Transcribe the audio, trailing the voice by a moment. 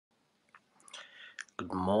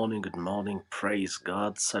Good morning, good morning. Praise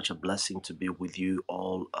God. Such a blessing to be with you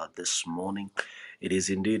all this morning. It is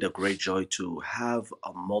indeed a great joy to have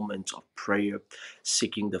a moment of prayer,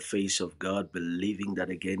 seeking the face of God, believing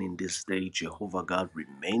that again in this day, Jehovah God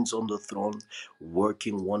remains on the throne,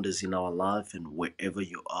 working wonders in our life. And wherever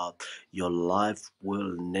you are, your life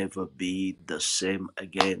will never be the same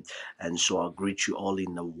again. And so I greet you all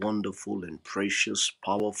in the wonderful and precious,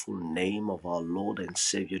 powerful name of our Lord and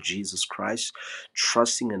Savior Jesus Christ,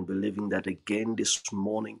 trusting and believing that again this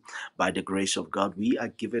morning, by the grace of God, we are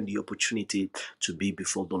given the opportunity to be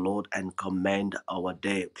before the Lord and commend our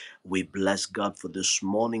day. We bless God for this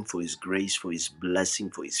morning, for His grace, for His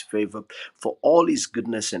blessing, for His favor, for all His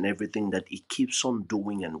goodness and everything that He keeps on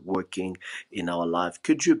doing and working in our life.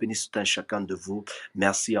 Que Dieu bénisse tout un chacun de vous.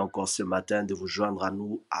 Merci encore ce matin de vous joindre à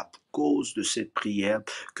nous à cause de cette prière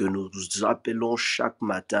que nous appelons chaque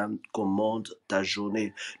matin. Commande ta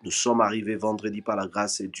journée. Nous sommes arrivés vendredi par la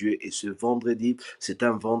grâce de Dieu, et ce vendredi, c'est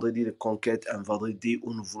un vendredi de conquête, un vendredi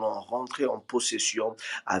où nous voulons rentrer en possession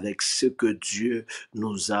avec ce que Dieu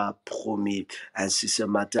nous a promis. Ainsi ce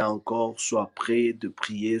matin encore, sois prêt de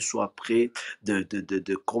prier, sois prêt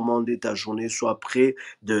de commander ta journée, sois prêt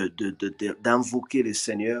d'invoquer le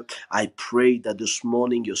Seigneur. I pray that this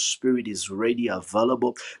morning your spirit is ready,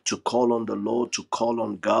 available to call on the Lord, to call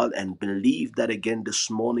on God, and believe that again this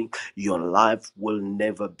morning your life will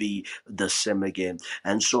never be the same again.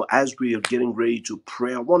 And so as we are getting ready to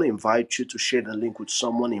pray, I want to invite you to share the link with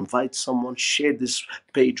someone. Invite someone, share this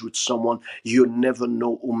page with someone. You never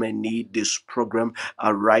know who may need this program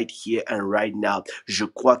right here and right now. Je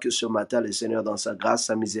crois que ce matin, le Seigneur, dans sa grâce,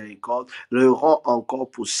 sa miséricorde, le rend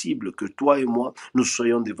encore possible que toi et moi, nous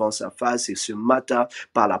soyons devant sa face. Et ce matin,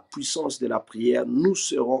 par la puissance de la prière, nous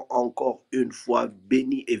serons encore une fois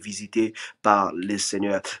bénis et visités par le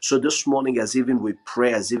Seigneur. So this morning, as even we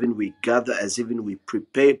pray, as even we gather, as even we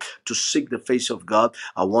prepare to seek the face of God,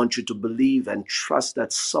 I want you to believe and trust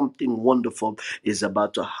that something wonderful is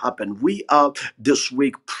about to happen. We are this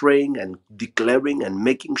week praying and declaring and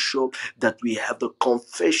making sure that we have the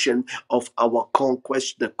confession of our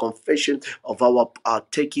conquest, the confession of our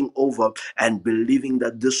taking over, and believing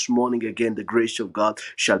that this morning again the grace of God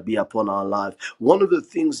shall be upon our life. One of the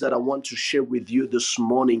things that I want to share with you this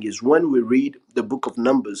morning is when we read the book of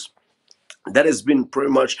Numbers. That has been pretty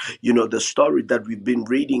much, the story that we've been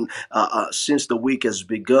reading since the week has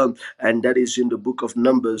begun, and that is in the book of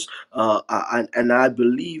Numbers. And I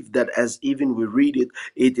believe that as even we read it,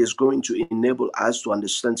 it is going to enable us to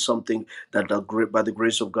understand something that by the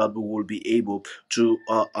grace of God we will be able to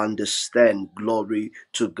understand. Glory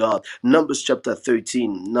to God. Numbers chapter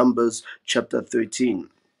 13. Numbers chapter 13.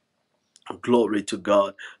 Glory to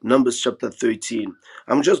God. Numbers chapter 13.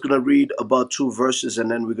 I'm just going to read about two verses and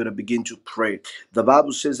then we're going to begin to pray. The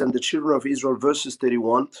Bible says, and the children of Israel, verses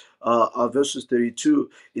 31, verses 32,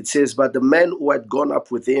 it says, but the men who had gone up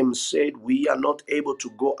with him said, we are not able to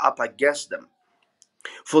go up against them,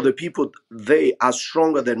 for the people, they are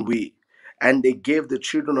stronger than we. And they gave the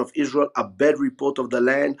children of Israel a bad report of the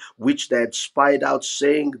land which they had spied out,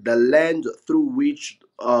 saying, the land through which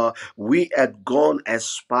we had gone as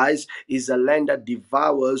spies is a land that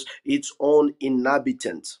devours its own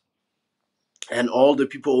inhabitants. And all the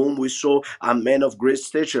people whom we saw are men of great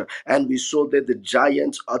stature. And we saw that the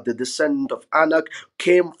giants, the descendant of Anak,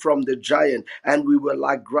 came from the giant. And we were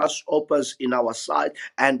like grasshoppers in our sight,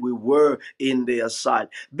 and we were in their sight.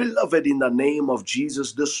 Beloved, in the name of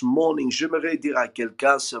Jesus, this morning, j'aimerais dire à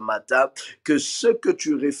quelqu'un ce matin que ce que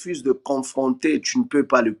tu refuses de confronter, tu ne peux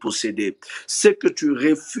pas le posséder. Ce que tu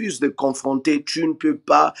refuses de confronter, tu ne peux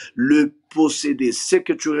pas le posséder. Ce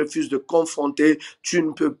que tu refuses de confronter, tu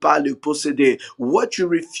ne peux pas le posséder. What you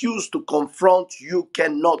refuse to confront, you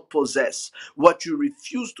cannot possess. What you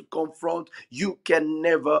refuse to confront, you can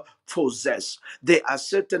never possess. There are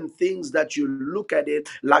certain things that you look at it,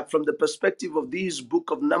 like from the perspective of this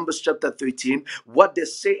book of Numbers chapter 13, what they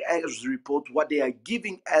say as report, what they are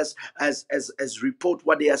giving as report,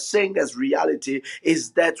 what they are saying as reality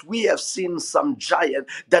is that we have seen some giant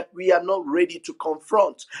that we are not ready to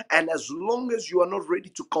confront. And as long as you are not ready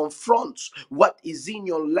to confront what is in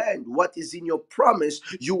your land, what is in your promise,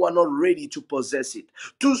 you are not ready to possess it.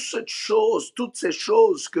 Toutes ces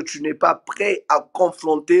choses que tu n'es pas prêt à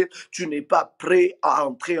confronter, tu n'es pas prêt à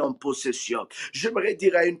entrer en possession. J'aimerais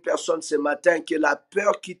dire à une personne ce matin que la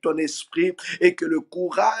peur quitte ton esprit et que le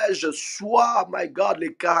courage soit, my God,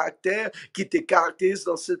 les caractères qui te caractérisent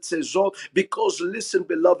dans cette saison. Because listen,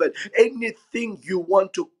 beloved, anything you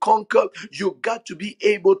want to conquer, you got to be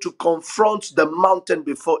able to confront confront the mountain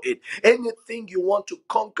before it. Anything you want to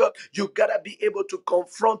conquer, you gotta be able to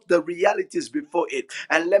confront the realities before it.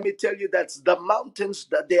 And let me tell you that the mountains,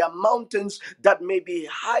 that they are mountains that may be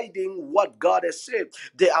hiding what God has said.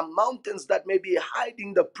 They are mountains that may be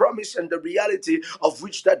hiding the promise and the reality of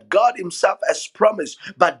which that God Himself has promised.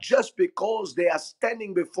 But just because they are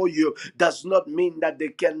standing before you does not mean that they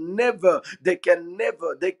can never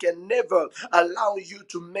allow you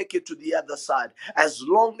to make it to the other side. As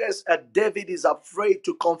long as a David is afraid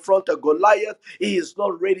to confront a Goliath, he is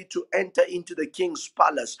not ready to enter into the king's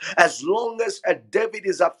palace. As long as a David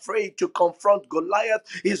is afraid to confront Goliath,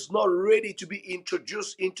 he's not ready to be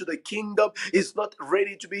introduced into the kingdom. He's not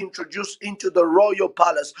ready to be introduced into the royal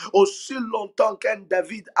palace. Aussi longtemps qu'un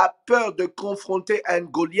David a peur de confronter un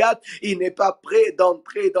Goliath, il n'est pas prêt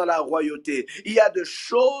d'entrer dans la royauté. Il y a des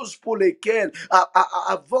choses pour lesquelles,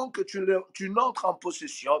 avant que tu n'entres en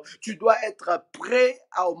possession, tu dois être prêt,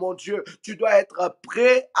 oh mon Dieu, tu dois être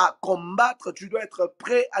prêt à combattre, tu dois être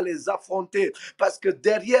prêt à les affronter, parce que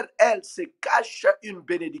derrière elles se cache une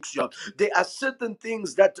bénédiction. There are certain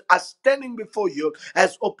things that are standing before you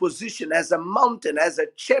as opposition, as a mountain, as a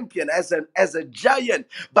champion, as a giant,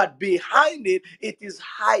 but behind it, it is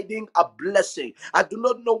hiding a blessing. I do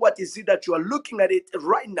not know what is it that you are looking at it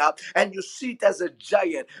right now and you see it as a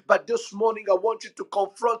giant, but this morning I want you to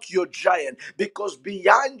confront your giant, because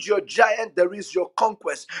behind your giant there is your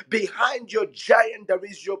conquest. Behind your giant there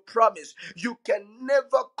is your promise. You can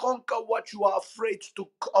never conquer what you are afraid to,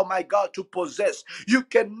 oh my God, to possess. You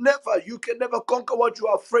can never conquer what you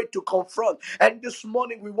are afraid to confront. And this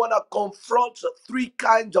morning we want to confront three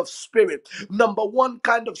kinds of spirit. Number one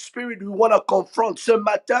kind of spirit we want to confront. Ce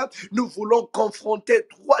matin, nous voulons confronter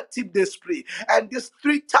trois types d'esprit. And these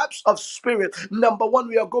three types of spirit. Number one,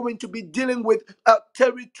 we are going to be dealing with a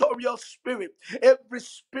territorial spirit. Every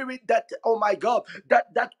spirit that, oh my God,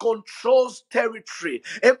 that controls territory.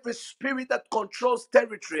 Every spirit that controls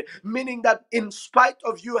territory, meaning that in spite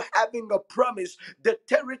of you having a promise, the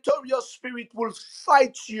territorial spirit will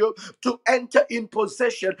fight you to enter in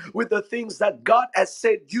possession with the things that God has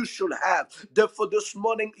said you should have. Therefore, this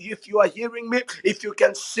morning, if you are hearing me, if you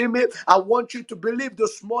can see me, I want you to believe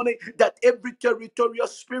this morning that every territorial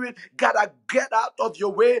spirit gotta get out of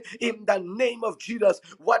your way in the name of Jesus.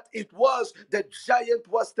 What it was, the giant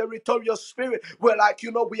was territorial spirit. We're like,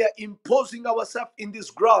 we are imposing ourselves in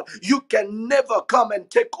this ground. You can never come and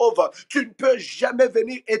take over. Tu ne peux jamais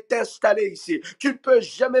venir et t'installer ici. Tu ne peux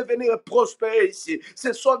jamais venir et prospérer ici.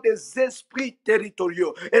 Ce sont des esprits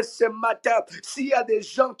territoriaux. Et ce matin, s'il y a des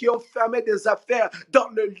gens qui ont fermé des affaires dans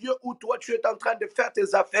le lieu où toi tu es en train de faire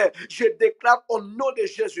tes affaires, je déclare au nom de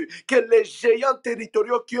Jésus que les géants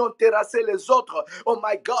territoriaux qui ont terrassé les autres, oh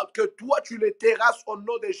my God, que toi tu les terrasses au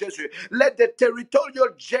nom de Jésus. Let the territorial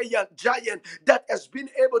giant that has been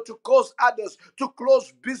able to cause others to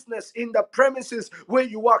close business in the premises where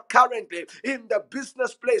you are currently, in the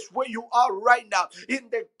business place where you are right now, in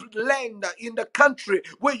the land, in the country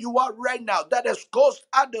where you are right now, that has caused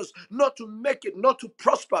others not to make it, not to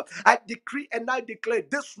prosper. I decree and I declare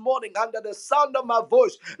this morning under the sound of my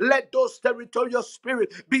voice, let those territorial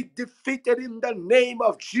spirits be defeated in the name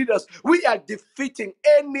of Jesus. We are defeating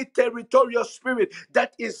any territorial spirit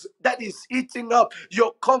that is eating up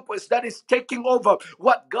your conquest, that is taking over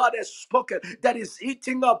what God has spoken, that is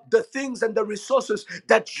eating up the things and the resources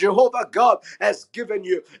that Jehovah God has given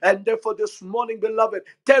you. And therefore this morning, beloved,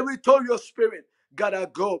 territorial spirit gotta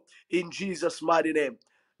go in Jesus' mighty name.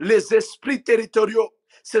 Les esprits territoriaux,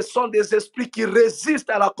 ce sont des esprits qui résistent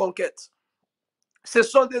à la conquête. Ce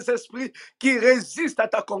sont des esprits qui résistent à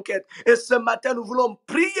ta conquête. Et ce matin, nous voulons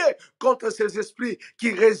prier contre ces esprits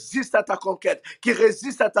qui résistent à ta conquête, qui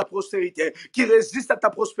résistent à ta prospérité, qui résistent à ta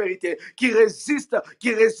prospérité, qui résistent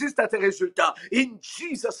à tes résultats. In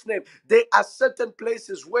Jesus' name, there are certain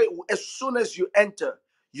places where as soon as you enter,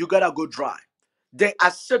 you gotta go dry. There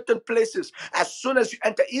are certain places, as soon as you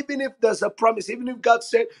enter, even if there's a promise, even if God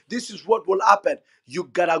said, this is what will happen, you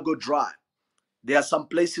gotta go dry. There are some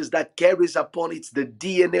places that carries upon it the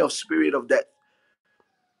DNA of spirit of death.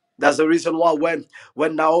 That's the reason why when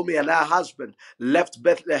Naomi and her husband left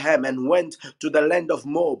Bethlehem and went to the land of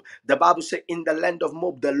Moab, the Bible says in the land of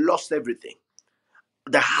Moab, they lost everything.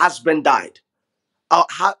 The husband died. Her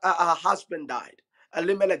husband died.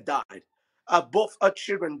 Elimelech died. Both her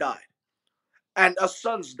children died. And her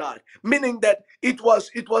sons died. Meaning that it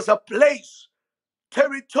was a place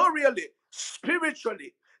territorially,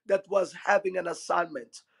 spiritually, that was having an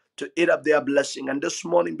assignment to eat up their blessing. And this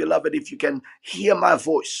morning, beloved, if you can hear my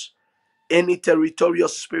voice, any territorial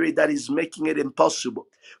spirit that is making it impossible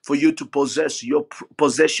for you to possess your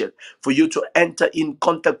possession, for you to enter in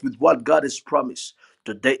contact with what God has promised,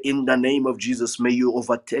 Today, in the name of Jesus, may you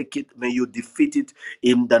overtake it, may you defeat it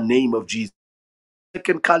in the name of Jesus.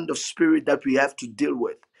 Second kind of spirit that we have to deal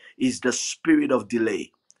with is the spirit of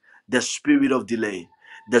delay. The spirit of delay.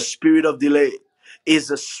 The spirit of delay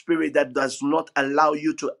is a spirit that does not allow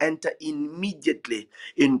you to enter immediately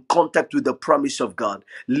in contact with the promise of God.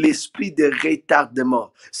 L'esprit de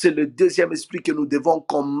retardement. C'est le deuxième esprit que nous devons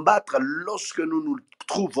combattre lorsque nous nous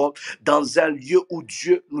trouvons dans un lieu où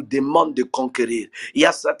Dieu nous demande de conquérir. Il y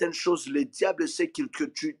a certaines choses, le diable sait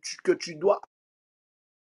que tu dois.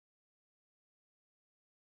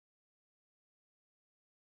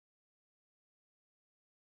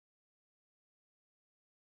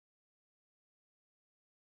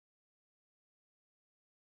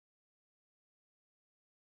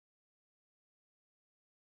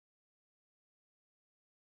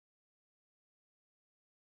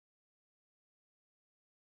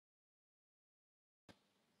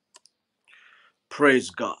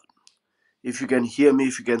 Praise God. If you can hear me,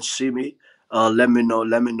 if you can see me, let me know.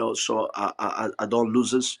 Let me know so I don't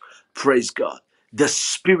lose this. Praise God. The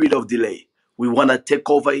spirit of delay. We want to take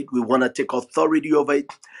over it. We want to take authority over it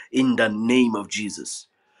in the name of Jesus.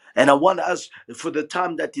 And I want us, for the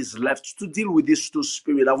time that is left, to deal with these two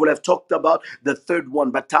spirits. I would have talked about the third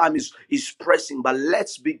one, but time is pressing. But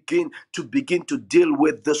let's begin to deal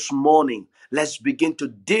with this morning. Let's begin to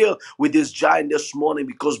deal with this giant this morning,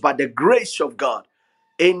 because by the grace of God,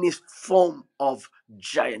 any form of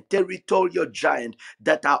giant, territorial giant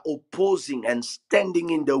that are opposing and standing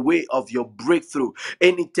in the way of your breakthrough,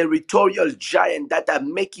 any territorial giant that are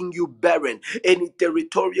making you barren, any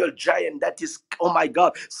territorial giant that is, oh my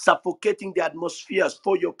God, suffocating the atmospheres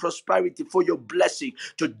for your prosperity, for your blessing,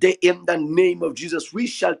 today in the name of Jesus, we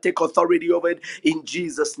shall take authority over it in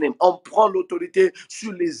Jesus' name. On prend l'autorité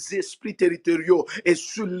sur les esprits territoriaux et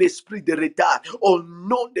sur l'esprit de retard au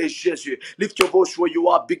nom de Jésus. Lift your voice where you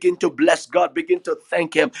are. Begin to bless God. Begin to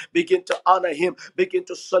thank Him. Begin to honor Him. Begin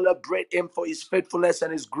to celebrate Him for His faithfulness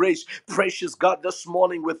and His grace. Precious God, this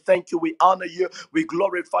morning we thank you. We honor you. We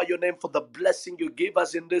glorify your name for the blessing you gave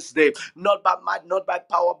us in this day. Not by might, not by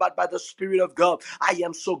power, but by the Spirit of God. I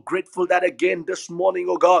am so grateful that again this morning,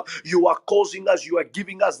 oh God, you are causing us, you are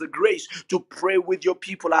giving us the grace to pray with your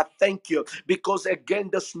people. I thank you because again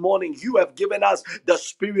this morning you have given us the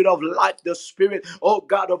spirit of life, the spirit, oh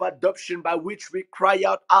God, of adoption by which we cry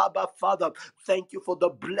out, Abba, Father. Thank you for the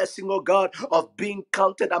blessing, oh God, of being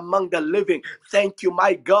counted among the living. Thank you,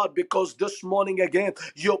 my God, because this morning again,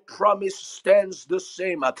 your promise stands the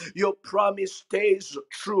same. Your promise stays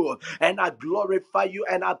true. And I glorify you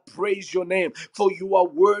and I praise your name, for you are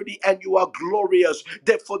worthy and you are glorious.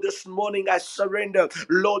 Therefore, this morning I surrender,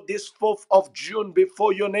 Lord, this 4th of June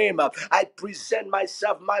before your name. I present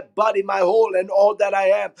myself, my body, my whole, and all that I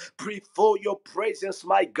am before your presence,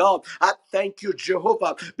 my God. I thank you,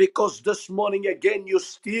 Jehovah, because this morning again you're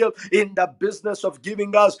still in the business of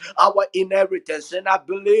giving us our inheritance. And I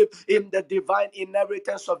believe in the divine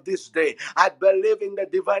inheritance of this day. I believe in the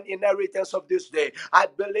divine inheritance of this day. I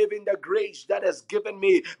believe in the grace that has given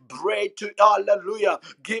me bread to, hallelujah,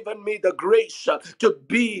 given me the grace to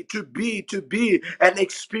be and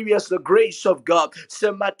experience the grace of God. Ce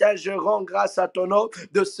matin, je rends grâce à ton nom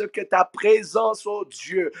de ce que ta présence, oh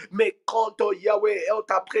Dieu, mais quand, oh Yahweh, oh,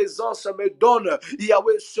 ta présence me donne,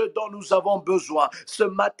 Yahweh, ce dont nous avons besoin. Ce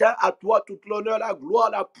matin, à toi toute l'honneur, la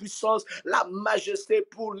gloire, la puissance, la majesté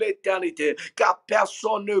pour l'éternité, car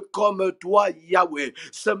personne n'est comme toi, Yahweh.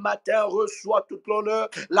 Ce matin, reçois toute l'honneur,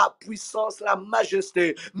 la puissance, la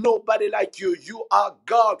majesté. Nobody like you. You are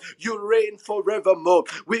God. You reign forevermore.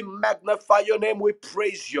 We magnify your name. We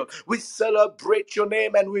praise you. We celebrate your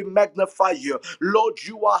name and we magnify you. Lord,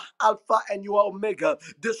 you are Alpha and you are Omega.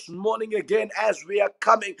 This morning again, as we are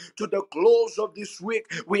coming to the close of this week,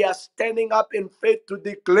 we are standing up in faith to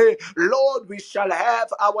declare, Lord, we shall have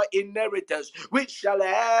our inheritance. We shall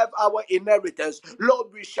have our inheritance. Lord,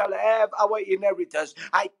 we shall have our inheritance.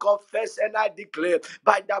 I confess and I declare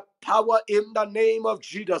by the power in the name of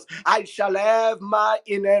Jesus, I shall have my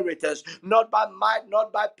inheritance, not by might,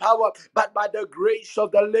 not by power, but by the grace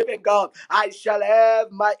of the living God. I shall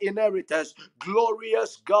have my inheritance.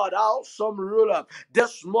 Glorious God, awesome ruler.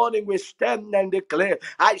 This morning we stand and declare,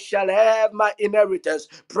 I shall have my inheritance.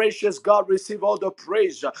 Precious God, receive receive all the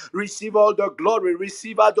praise, receive all the glory,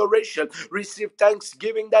 receive adoration, receive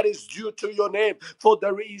thanksgiving that is due to your name. For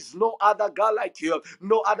there is no other God like you,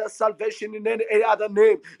 no other salvation in any other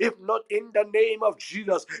name, if not in the name of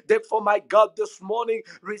Jesus. Therefore, my God, this morning,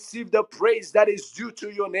 receive the praise that is due to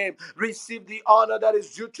your name. Receive the honor that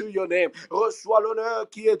is due to your name. Reçois l'honneur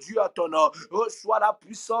qui est dû à ton nom. Reçois la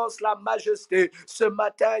puissance, la majesté. Ce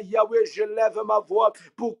matin, Yahweh, je lève ma voix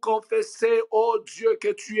pour confesser, oh Dieu, que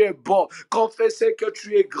tu es bon. Confesser que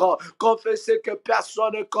tu es grand. Confesser que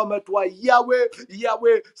personne n'est comme toi. Yahweh,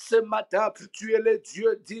 Yahweh, ce matin, tu es le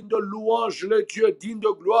Dieu digne de louange, le Dieu digne de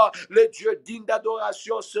gloire, le Dieu digne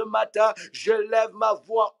d'adoration. Ce matin, je lève ma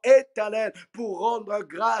voix éternelle pour rendre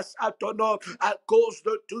grâce à ton nom à cause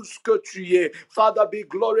de tout ce que tu es. Father, be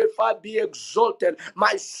glorified, be exalted.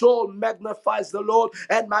 My soul magnifies the Lord,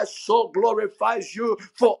 and my soul glorifies you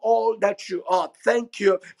for all that you are. Thank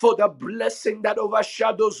you for the blessing that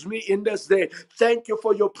overshadows me in this day. Thank you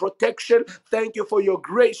for your protection. Thank you for your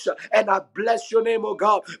grace. And I bless your name, oh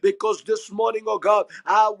God, because this morning, oh God,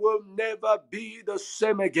 I will never be the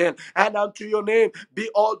same again. And unto your name be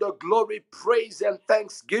all the glory, praise, and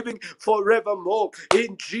thanksgiving forevermore.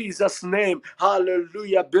 In Jesus' name,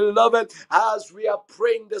 hallelujah. Beloved, as we are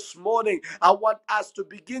praying this morning, I want us to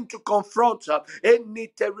begin to confront any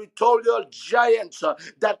territorial giants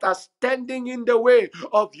that are standing in the way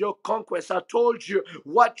of your conquest. I told you,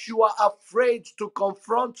 what you are afraid to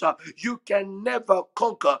confront, you can never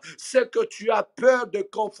conquer. Ce que tu as peur de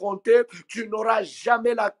confronter, tu n'auras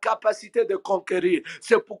jamais la capacité de conquérir.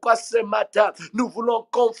 C'est pourquoi ce matin, nous voulons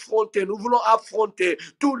confronter, nous voulons affronter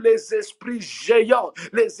tous les esprits géants,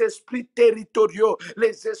 les esprits territoriaux,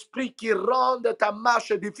 les esprits qui rendent ta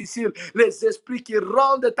marche difficile, les esprits qui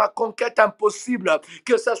rendent ta conquête impossible,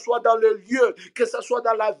 que ce soit dans le lieu, que ce soit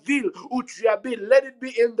dans la ville où tu habites. Let it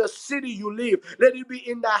be in the city you live. Let it be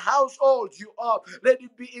in the household you are. Let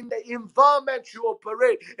it be in the environment you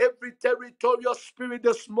operate. Every territorial spirit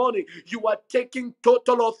this morning, you are taking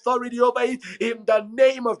total authority over it in the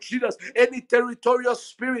name of Jesus. Any territorial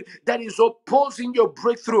spirit that is opposing your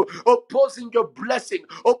breakthrough, opposing your blessing,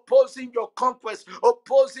 opposing your conquest,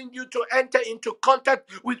 opposing you to enter into contact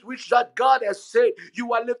with which that God has said,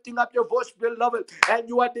 you are lifting up your voice, beloved, and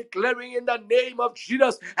you are declaring in the name of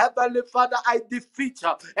Jesus, Heavenly Father, I defeat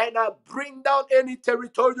her and I bring down any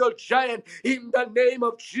territorial giant in the name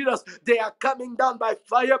of Jesus. They are coming down by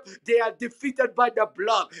fire, they are defeated by the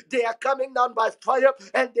blood. They are coming down by fire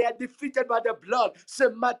and they are defeated by the blood. Ce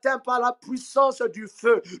matin, par la puissance du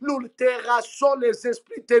feu, nous terrassons les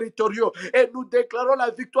esprits territoriaux et nous déclarons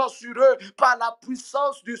la victoire sur eux par la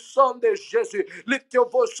puissance du sang de Jésus. Lift your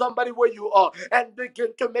voice, somebody, where you are, and begin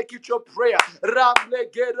to make it your prayer.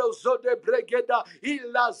 Ramlegero zode bregeda,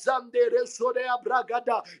 illa zandere sode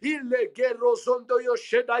abragada, ille gero zondo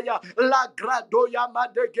yoshedaya, la gradoya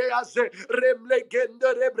madegeaze,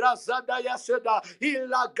 remlegende rebrazada yaseda,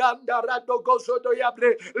 illa ganda radogozo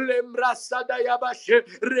doyabre, lemrasada yabashe,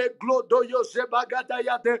 reglodo yosebagada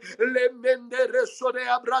yade, lemende resode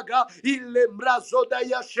abraga, ille mrazoda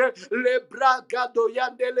yashe, le bragado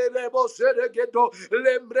yandele reboseregedo,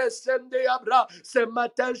 lemresende abra. Ce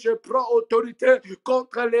matin, je prends autorité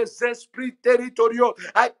contre les esprits territoriaux.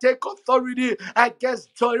 I take authority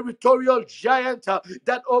against territorial giants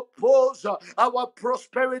that oppose our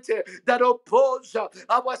prosperity, that oppose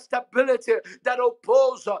our stability, that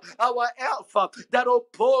oppose our health, that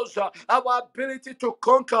oppose our ability to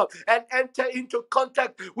conquer and enter into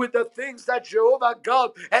contact with the things that Jehovah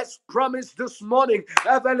God has promised this morning.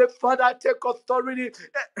 Heavenly Father, I take authority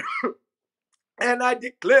and I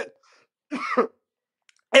declare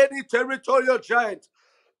any territorial giant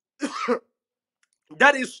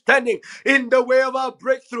that is standing in the way of our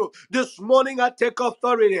breakthrough. This morning I take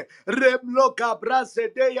authority. Remlo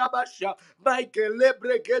kabrase de yabasha. Michael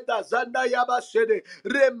lebregeda zanda yabashede.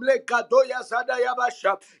 Remle kadoya zanda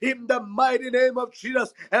yabasha. In the mighty name of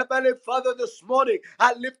Jesus. Heavenly Father, this morning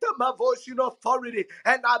I lift up my voice in authority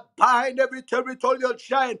and I bind every territorial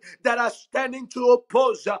giant that are standing to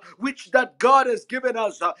oppose which that God has given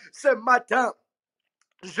us. Ce matin,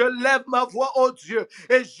 je lève ma voix, oh Dieu,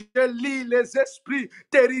 et je lis les esprits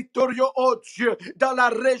territoriaux, oh Dieu, dans la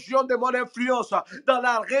région de mon influence, dans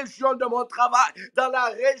la région de mon travail, dans la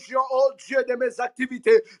région, oh Dieu, de mes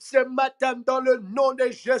activités. Ce matin, dans le nom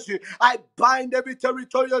de Jésus, I bind every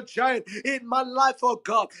territorial giant in my life, oh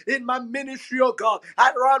God, in my ministry, oh God,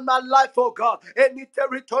 around my life, oh God, any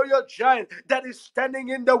territorial giant that is standing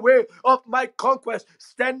in the way of my conquest,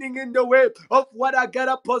 standing in the way of what I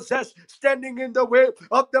gotta possess, standing in the way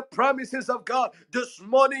of the promises of God. This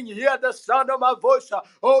morning, hear the sound of my voice.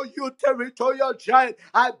 Oh, you territorial giant,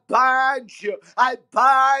 I bind you. I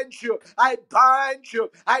bind you. I bind you.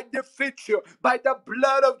 I defeat you by the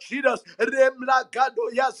blood of Jesus. Any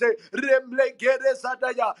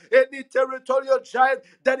territorial giant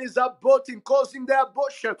that is aborting, causing the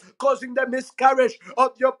abortion, causing the miscarriage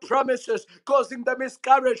of your promises, causing the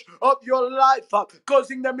miscarriage of your life,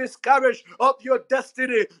 causing the miscarriage of your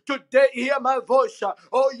destiny. Today, hear my voice.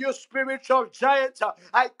 Oh, you spiritual giant,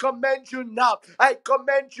 I command you now. I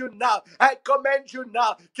command you now. I command you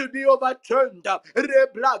now to be overturned.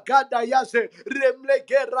 Reblagada yaze,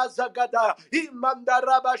 remlegera zagada,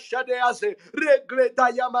 imandaraba shadeaze, regleda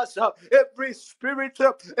yamasa. Every spirit,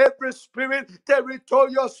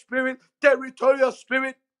 territorial spirit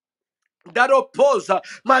that oppose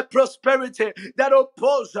my prosperity, that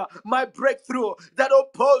oppose my breakthrough, that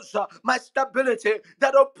oppose my stability,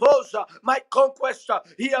 that oppose my conquest.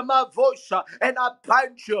 Hear my voice and I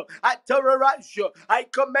bind you, I terrorize you, I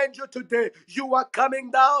command you today. You are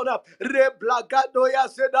coming down. Reblagadoya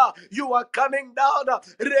Zeda. You are coming down.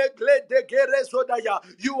 Regle de Gerezodaya.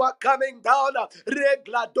 You are coming down.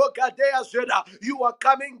 Regladogadea Zeda. You are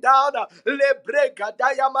coming down.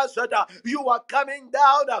 Lebregadaya Mazada. You are coming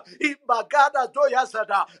down. Ibagada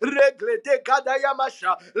doyazada, regle de gada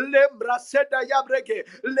yamasha, lembra seda yabrege,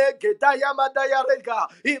 lege dayamada yarega.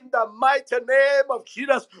 In the mighty name of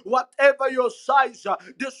Jesus, whatever your size,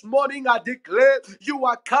 this morning I declare you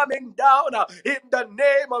are coming down. In the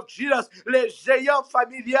name of Jesus, les géants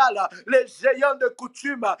familiales, les géants de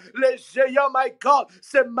coutume, les géants, my God,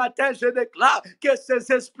 ce matin je déclare que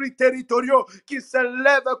ces esprits territoriaux qui se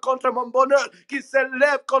lèvent contre mon bonheur, qui se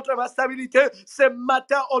lèvent contre ma stabilité, ce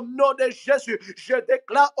matin au nom de Jésus, je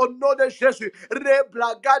déclare au nom de Jésus,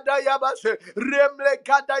 Reblagada Yabasha,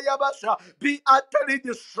 Remlegada Yabasha, be utterly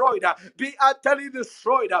destroyed, be utterly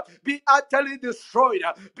destroyed, be utterly destroyed,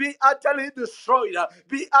 be utterly destroyed,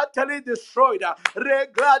 be utterly destroyed.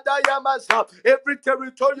 Reglada Yamasa, every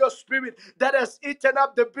territorial spirit that has eaten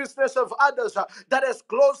up the business of others, that has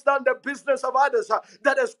closed down the business of others,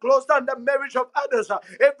 that has closed down the marriage of others,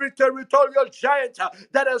 every territorial giant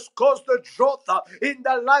that has caused the drought in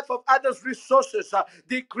the life of others' resources,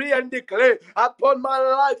 decree and declare upon my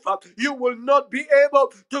life, you will not be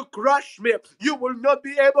able to crush me, you will not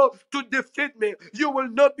be able to defeat me, you will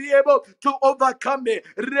not be able to overcome me.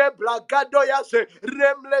 Reblagadoyase,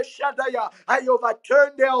 Remle Shadaya. I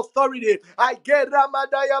overturn their authority. I get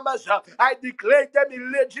Ramadayamasa. I declare them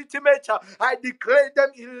illegitimate. I declare them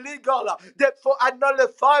illegal. Therefore, I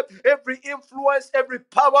nullify every influence, every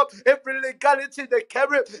power, every legality they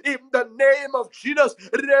carry in the name of Jesus.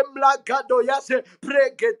 Remla Gadoyase,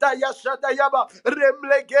 Pregedaya Shadayaba,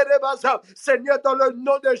 Remle Gerebaza. Seigneur, dans le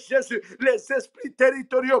nom de Jésus, les esprits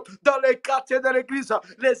territoriaux dans les quartiers de l'église,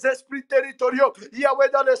 les esprits territoriaux, Yahweh,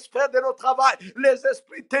 dans les sphères de nos travail, les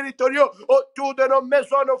esprits territoriaux autour de nos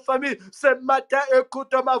maisons, nos familles. Ce matin,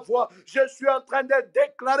 écoute ma voix. Je suis en train de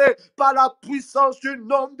déclarer par la puissance du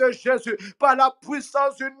nom de Jésus, par la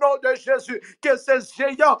puissance du nom de Jésus, que ces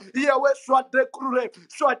géants, Yahweh, soient écroulés.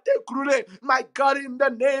 My God, in the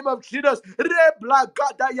name of Jesus.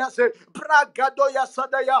 Reblagadayase,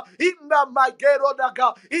 Bragadoyasadaya,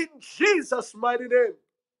 Inamagerodaga, in Jesus' mighty name.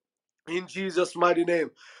 In Jesus' mighty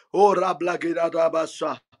name. Oh,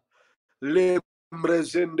 Rablagedadabasha. In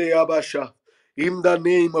the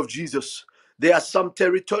name of Jesus. There are some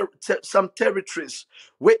territories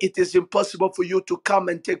where it is impossible for you to come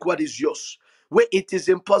and take what is yours. Where it is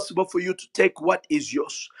impossible for you to take what is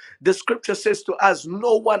yours. The scripture says to us,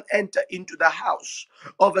 no one enter into the house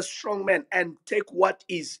of a strong man and take what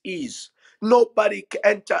is his. Nobody can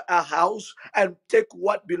enter a house and take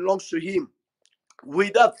what belongs to him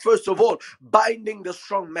without first of all binding the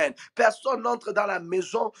strong man. Personne n'entre dans la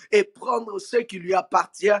maison et prendre ce qui lui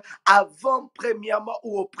appartient avant premièrement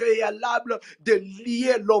ou au préalable de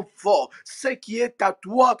lier l'homme fort. Ce qui est à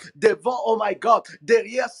toi devant, oh my God,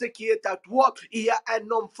 derrière ce qui est à toi, il y a un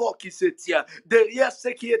homme fort qui se tient. Derrière ce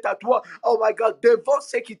qui est à toi, oh my God, devant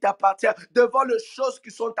ce qui t'appartient, devant les choses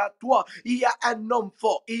qui sont à toi, il y a un homme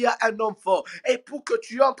fort, il y a un homme fort. Et pour que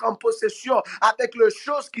tu entres en possession avec les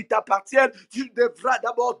choses qui t'appartiennent, tu devras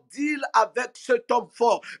d'abord deal avec cet homme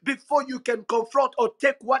fort. Before you can confront or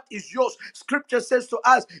take what is yours, scripture says to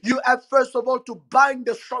us, you have first of all to bind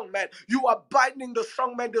the strong man. You are binding the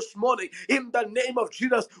strong man this morning in the name of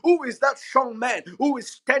Jesus. Who is that strong man who is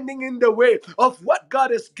standing in the way of what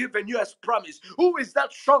God has given you as promise? Who is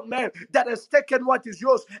that strong man that has taken what is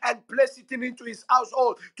yours and placed it into his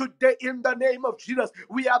household? Today, in the name of Jesus,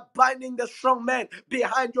 we are binding the strong man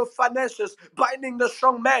behind your finances, binding the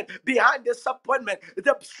strong man behind the disappointment disappointment,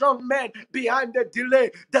 the strong man behind the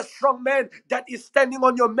delay, the strong man that is standing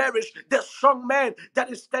on your marriage, the strong man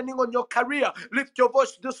that is standing on your career. Lift your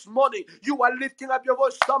voice this morning. You are lifting up your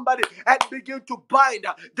voice, somebody, and begin to bind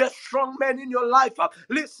the strong man in your life.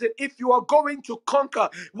 Listen, if you are going to conquer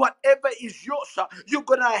whatever is yours, you're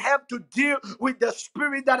going to have to deal with the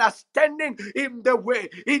spirit that are standing in the way.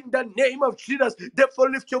 In the name of Jesus, therefore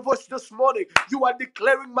lift your voice this morning. You are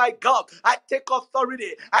declaring, my God, I take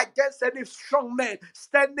authority against any strong man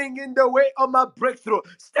standing in the way of my breakthrough,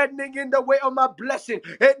 standing in the way of my blessing.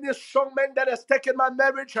 Any strong man that has taken my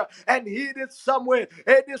marriage and hid it somewhere.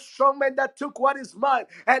 Any strong man that took what is mine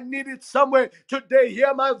and hid it somewhere. Today,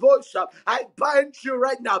 hear my voice. I bind you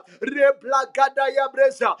right now. Reblagada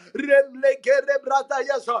breza, remlegere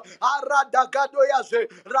bradayaza, aradagadoyaze,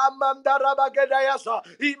 ramanda rabagadayaza,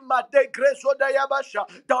 imade grezo dayabasha.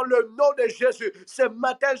 Dans le nom de Jésus, ce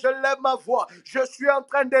matin, je lève ma voix. Je suis en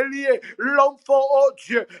train de lier l'enfant au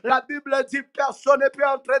Dieu. La Bible dit personne ne peut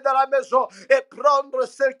entrer dans la maison et prendre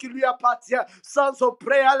ce qui lui appartient sans au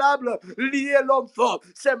préalable lier l'enfant.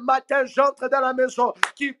 Ce matin, j'entre dans la maison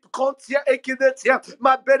qui contient et qui détient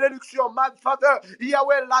ma bénédiction, ma faveur.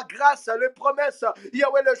 Yahweh, la grâce, les promesses,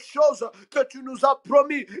 Yahweh, les choses que tu nous as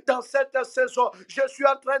promis dans cette saison. Je suis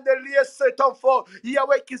en train de lier cet enfant,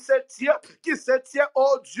 Yahweh, qui se tient,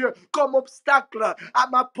 oh Dieu, comme obstacle à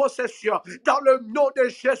ma possession. Dans le nom de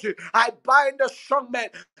Jésus, I bind the strong man.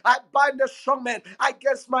 I bind the strong man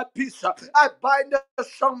against my peace. I bind the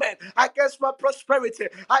strong man against my prosperity.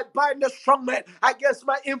 I bind the strong man against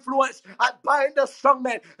my influence. I bind the strong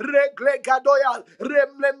man. Regle gadoya,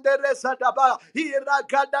 remlende rezadaba, ira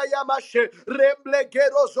gadaya mashe, remble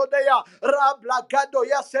gerozodeya, rabla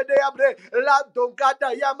gadoya sedeabre, la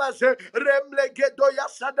dongada yamaze, remle gedoya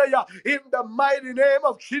sadeya. In the mighty name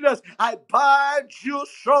of Jesus, I bind you,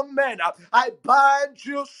 strong man. I bind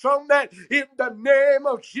you, strong man. In the name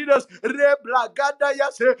of Jesus, reblagada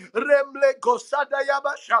yase, remle gosada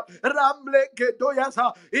yabasha, ramle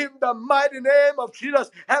gedoyasa. In the mighty name of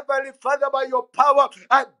Jesus, Heavenly Father, by your power,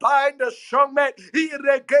 I bind the strong man.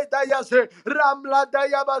 Iregeda yase, ramlada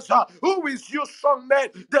yabasa. Who is you, strong man?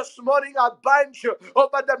 This morning I bind you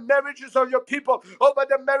over the marriages of your people, over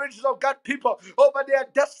the marriages of God people, over their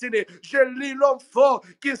destiny. Je lis l'enfant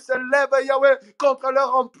qui se lève, Yahweh, contre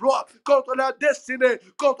leur emploi, contre leur destinée,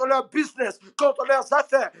 contre leur business, contre leurs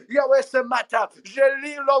affaires. Yahweh, ce matin, je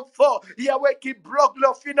lis l'enfant, Yahweh, qui bloque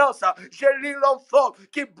leurs finances. Je lis l'enfant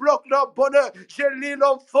qui bloque leur bonheur. Je lis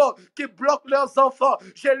l'enfant qui bloque leurs enfants.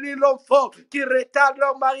 Je lis l'enfant qui retarde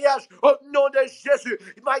leur mariage. Au nom de Jésus,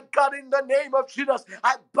 my God, in the name of Jesus,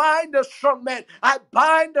 I bind the strong man. I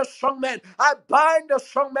bind the strong man. I bind the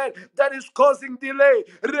strong man that is causing delay.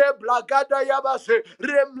 Reblagada yabase,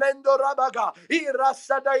 remlendo rabaga,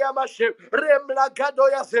 irasada yamashe, remlagado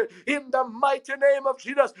yase. In the mighty name of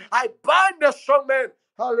Jesus, I bind the strong man.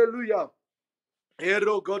 Hallelujah.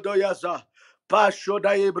 Ero godoyaza,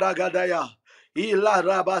 pashodaye bragadaya, ila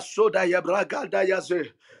rabasodaya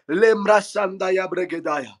bragadayaze, lemrasandaya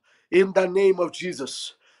bregedaya. In the name of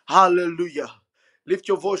Jesus. Hallelujah. Lift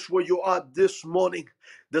your voice where you are this morning.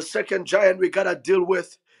 The second giant we gotta deal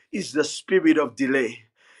with is the spirit of delay.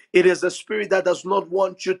 It is the spirit that does not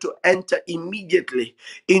want you to enter immediately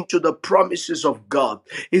into the promises of God.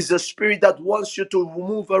 It's the spirit that wants you to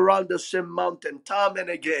move around the same mountain time and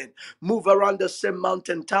again. Move around the same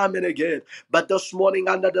mountain time and again. But this morning,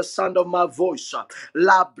 under the sound of my voice,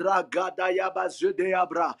 La bragadaya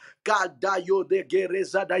bazudeabra, kadayo de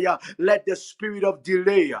gerezadaya, let the spirit of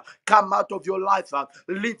delay come out of your life.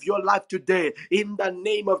 Live your life today in the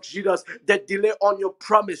name of Jesus. The delay on your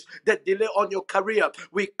promise, the delay on your career,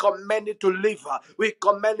 we command it to live. We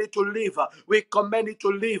command it to live. We command it to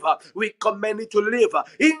live. We command it to live.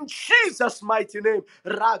 In Jesus' mighty name.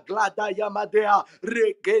 Raglada yamadea,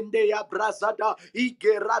 regende ya brazada,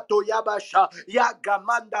 igerato yabasha,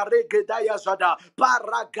 yagamanda regedaya zada,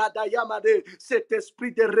 paragada yamade. Cet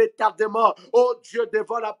esprit de retardement, oh Dieu,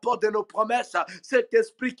 devant la porte de nos promesses, cet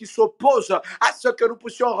esprit qui s'oppose à ce que nous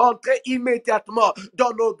puissions rentrer immédiatement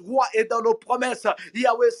dans nos droits et dans nos promesses.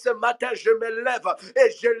 Yahweh, ce matin, je me lève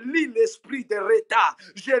et je lis l'esprit de retard.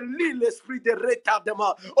 Je lis l'esprit de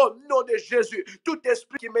retardement au nom de Jésus. Tout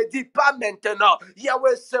esprit qui me dit pas maintenant.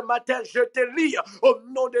 Yahweh, ce matin, je te lis au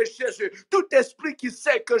nom de Jésus. Tout esprit qui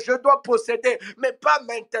sait que je dois posséder, mais pas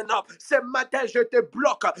maintenant. Ce matin, je te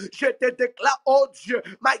bloque. Je te déclare, oh Dieu,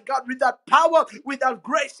 my God, without power, without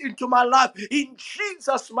grace into my life. In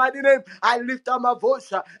Jesus' mighty name, I lift up my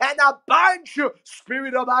voice and I bind you,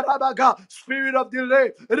 spirit of Arabaga, spirit of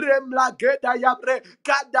delay. Remlageda yabre,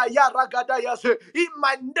 In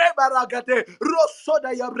my name,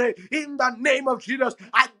 in the name of Jesus,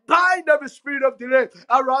 I bind every spirit of delay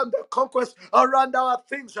around the conquest, around our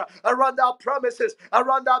things, around our promises,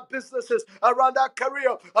 around our businesses, around our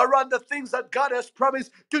career, around the things that God has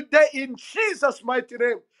promised today in Jesus' mighty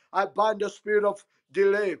name. I bind the spirit of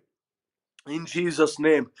delay in Jesus'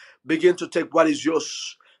 name. Begin to take what is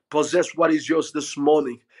yours. Possess what is yours this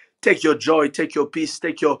morning. Take your joy, take your peace,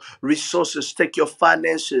 take your resources, take your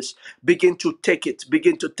finances. Begin to take it.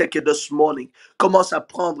 Begin to take it this morning. Commence à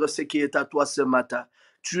prendre ce qui est à toi ce matin.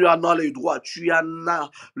 Tu en as le droit, tu en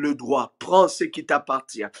as le droit. Prends ce qui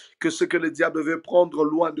t'appartient. Que ce que le diable veut prendre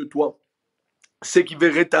loin de toi, ce qui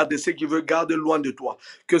veut retarder, ce qui veut garder loin de toi.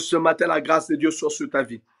 Que ce matin, la grâce de Dieu soit sur ta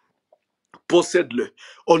vie. Possède-le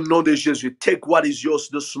au nom de Jésus. Take what is yours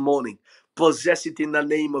this morning. Possess it in the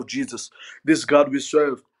name of Jesus. This God we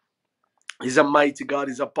serve is a mighty God,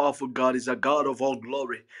 is a powerful God, is a God of all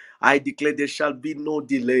glory. I declare there shall be no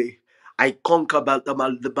delay. I conquer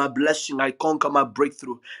my blessing. I conquer my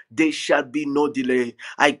breakthrough. There shall be no delay.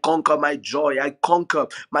 I conquer my joy. I conquer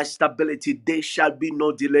my stability. There shall be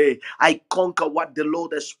no delay. I conquer what the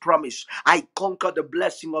Lord has promised. I conquer the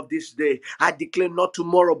blessing of this day. I declare not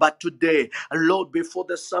tomorrow, but today. Lord, before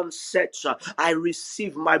the sun sets, I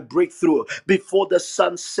receive my breakthrough. Before the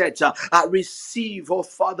sun sets, I receive, oh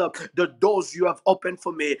Father, the doors you have opened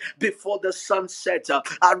for me. Before the sun sets,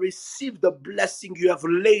 I receive the blessing you have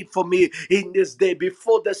laid for me in this day.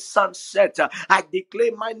 Before the sun sets, I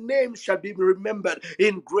declare my name shall be remembered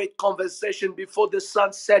in great conversation. Before the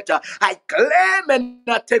sun sets, I claim and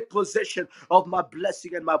I take possession of my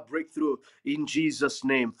blessing and my breakthrough in Jesus'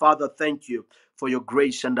 name. Father, thank you for your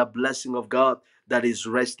grace and the blessing of God that is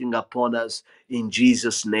resting upon us in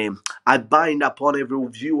Jesus' name. I bind upon every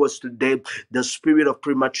viewers today the spirit of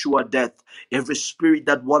premature death, every spirit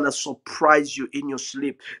that want to surprise you in your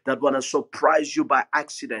sleep, that want to surprise you by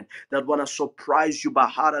accident, that want to surprise you by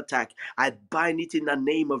heart attack. I bind it in the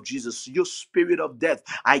name of Jesus. You spirit of death,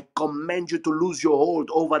 I command you to lose your hold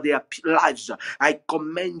over their lives. I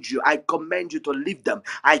command you to leave them.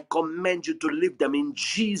 I command you to leave them in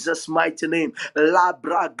Jesus' mighty name. La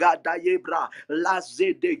bragada yebra, la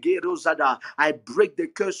zedegerozada. I break the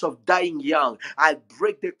curse of dying young. I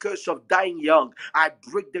break the curse of dying young. I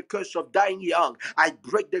break the curse of dying young. I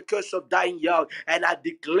break the curse of dying young. And I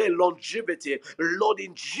declare longevity. Lord,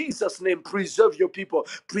 in Jesus' name, preserve your people.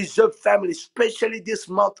 Preserve family, especially this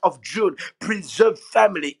month of June. Preserve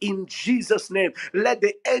family in Jesus' name. Let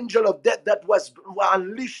the angel of death that was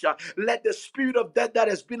unleashed, let the spirit of death that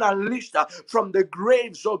has been unleashed from the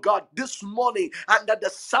graves, oh God, this morning, under the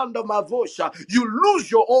sound of my voice, you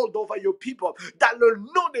lose your hold over your people. Dans le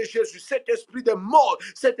nom de Jésus, cet esprit de mort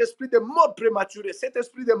prématuré, cet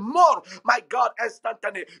esprit de mort, my God,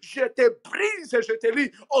 instantané, je te brise et je te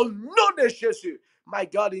lis au nom de Jésus. My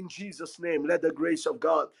God, in Jesus' name, let the grace of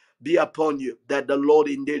God be upon you, that the Lord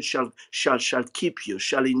indeed shall keep you,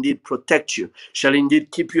 shall indeed protect you, shall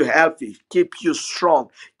indeed keep you healthy, keep you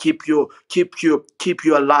strong, keep you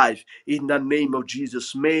alive in the name of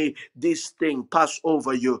Jesus. May this thing pass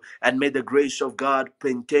over you, and may the grace of God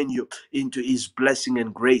maintain you into his blessing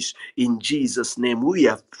and grace. In Jesus' name we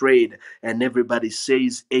have prayed, and everybody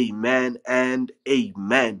says amen and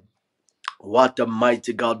amen. What a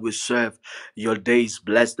mighty God we serve. Your day is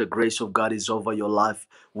blessed. The grace of God is over your life.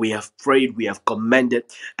 We have prayed, we have commended,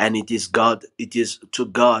 and it is to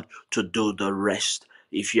God to do the rest.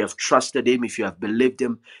 If you have trusted Him, if you have believed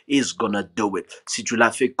Him, He's gonna do it. Si tu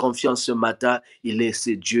l'as fait confiance ce matin,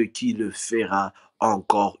 c'est Dieu qui le fera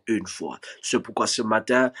encore une fois. C'est pourquoi ce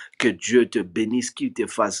matin, que Dieu te bénisse, qu'il te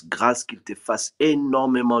fasse grâce, qu'il te fasse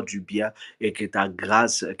énormément du bien et que sa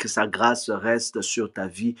grâce reste sur ta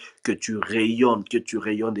vie, que tu rayonnes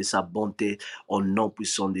de sa bonté au nom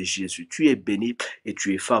puissant de Jésus. Tu es béni et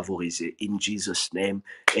tu es favorisé. In Jesus' name,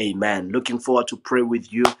 amen. Looking forward to pray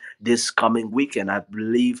with you this coming week, and I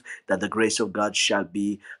believe that the grace of God shall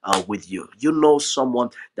be with you. You know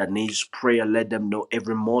someone that needs prayer, let them know.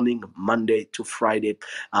 Every morning, Monday to Friday,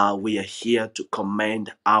 we are here to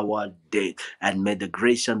command our day, and may the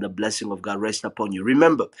grace and the blessing of God rest upon you.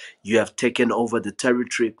 Remember, you have taken over the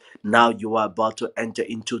territory. Now you are about to enter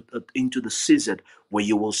into the season where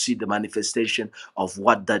you will see the manifestation of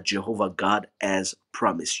what that Jehovah God has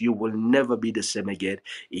promised. You will never be the same again.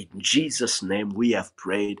 In Jesus' name we have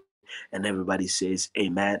prayed. And everybody says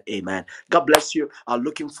amen, amen. God bless you. I'm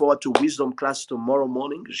looking forward to wisdom class tomorrow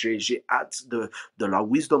morning. J'ai hâte de la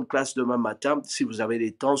wisdom class demain matin. Si vous avez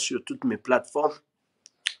des temps sur toutes mes plateformes,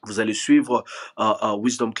 Vous allez suivre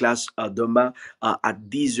Wisdom Class demain at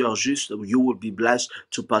 10 heures juste. You will be blessed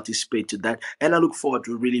to participate to that. And I look forward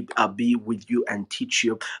to really be with you and teach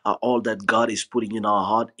you all that God is putting in our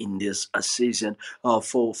heart in this season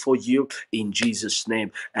for you in Jesus'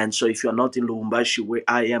 name. And so if you're not in Lubumbashi where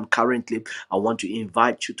I am currently, I want to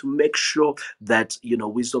invite you to make sure that,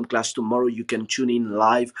 Wisdom Class tomorrow, you can tune in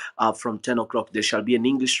live from 10 o'clock. There shall be an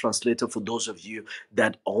English translator for those of you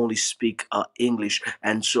that only speak English.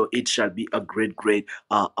 And so it shall be a great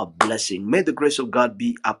a blessing. May the grace of God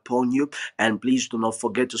be upon you. And please do not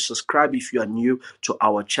forget to subscribe if you are new to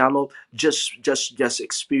our channel. Just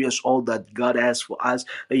experience all that God has for us.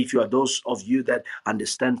 If you are those of you that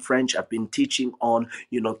understand French, I've been teaching on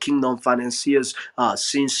kingdom financiers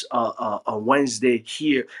since on Wednesday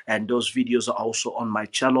here, and those videos are also on my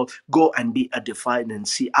channel. Go and be edified and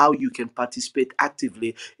see how you can participate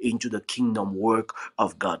actively into the kingdom work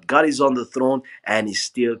of God. God is on the throne and he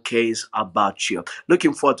still cares about you.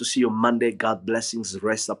 Looking forward to see you Monday. God blessings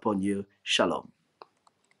rest upon you. Shalom.